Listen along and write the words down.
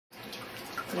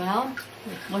Well,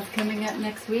 what's coming up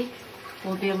next week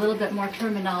will be a little bit more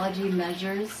terminology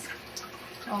measures.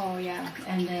 Oh, yeah.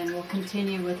 And then we'll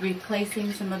continue with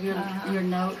replacing some of your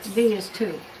notes. D is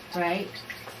 2. Right?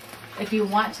 If you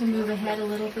want to move ahead a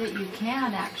little bit, you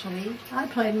can actually. I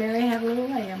played Mary Had a Little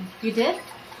Lamb. You did?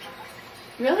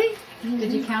 Really? Mm-hmm.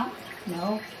 Did you count?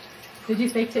 No. Did you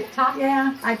say tick-tock?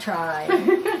 Yeah, I tried.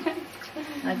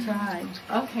 I tried.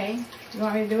 Okay. You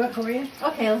want me to do it for you?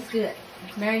 Okay, let's do it.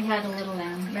 Mary Had a Little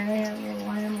Lamb. Mary Had a Little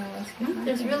Lamb. Well, let's get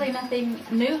There's really nothing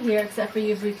new here except for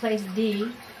you've replaced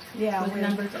D. Yeah, with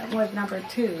number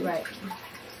 2, right.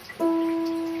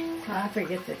 I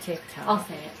forget the tick-tock. I'll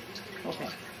say it. Okay.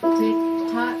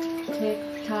 Tick-tock,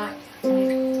 tick-tock,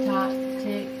 tick-tock,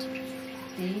 tick,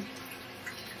 D.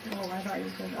 Oh, I thought you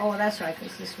said, oh, that's right,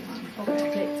 it's this one.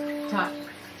 Okay. Tick-tock,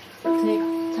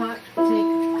 tick-tock,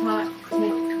 tick-tock,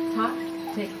 tick-tock,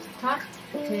 tick-tock,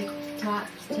 tick-tock,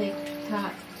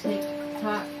 tick-tock,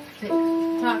 tick-tock,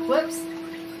 tick-tock. Whoops.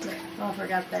 Oh, I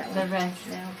forgot that one. The rest.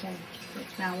 Yeah, okay.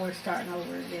 Now we're starting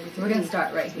over again. We're going to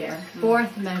start right here.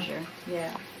 Fourth measure.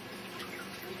 Yeah.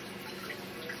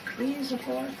 We use a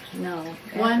fourth? No.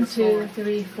 1, 2,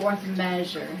 3, fourth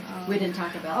measure. We didn't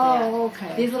talk about that. Oh,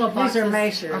 okay. These little boxes are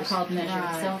measures. are called measures.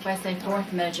 Right. So if I say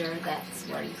fourth measure, that's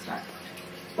where you start.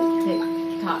 Tick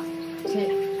tock,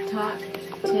 tick tock,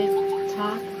 tick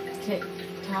tock, tick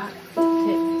tock,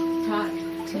 tick tock,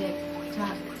 tick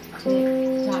tock, tick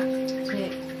tock,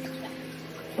 tick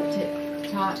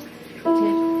tock, tick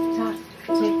tock,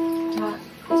 tick tock,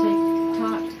 tick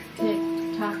tock, tick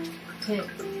tock, tick.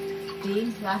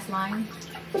 D, last line.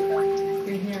 You're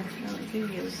here. No, D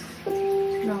is...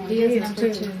 No, D is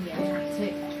number 2. Yeah.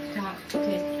 Tick tock,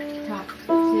 tick tock,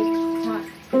 tick tock,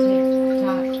 tick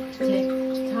tock, tick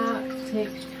tock, tick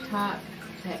tock,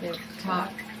 tick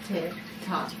tock, tick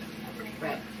tock.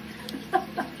 Right.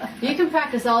 You can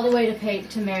practice all the way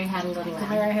to Mary Had a Little Lamb.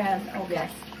 Mary Had, okay.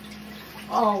 Yes.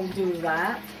 I'll do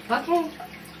that. Okay.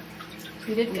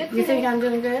 You did good. You think I'm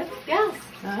doing good? Yes.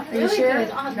 Are Really you sure?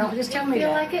 good. No, just tell me Feel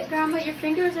that. like it, Grandma? Your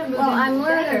fingers are moving Well, I'm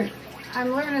better.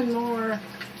 learning more.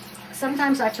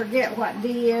 Sometimes I forget what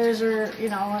D is, or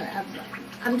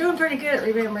I'm doing pretty good at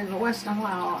remembering. But once in a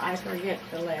while, I forget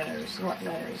the letters. What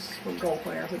letters will go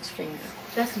where? Which finger?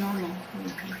 That's normal.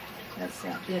 That's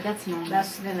Yeah, that's normal.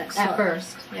 then it's at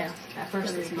first. Yeah. At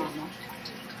first, Very it's good. normal.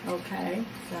 Okay.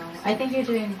 So I think you're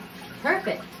doing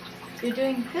perfect. You're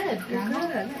doing good, You're Grandma.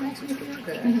 good. That makes me feel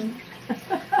good.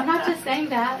 I'm not just saying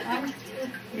that.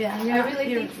 Yeah, I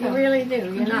really think so. You really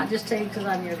do. You're not just saying because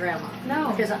I'm your grandma.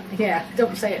 No. Because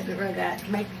don't say it for that.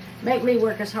 Make me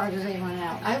work as hard as anyone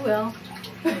else. I will.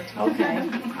 Okay.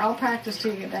 I'll practice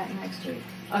till you get back next week.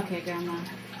 Okay, Grandma.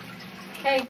 Okay.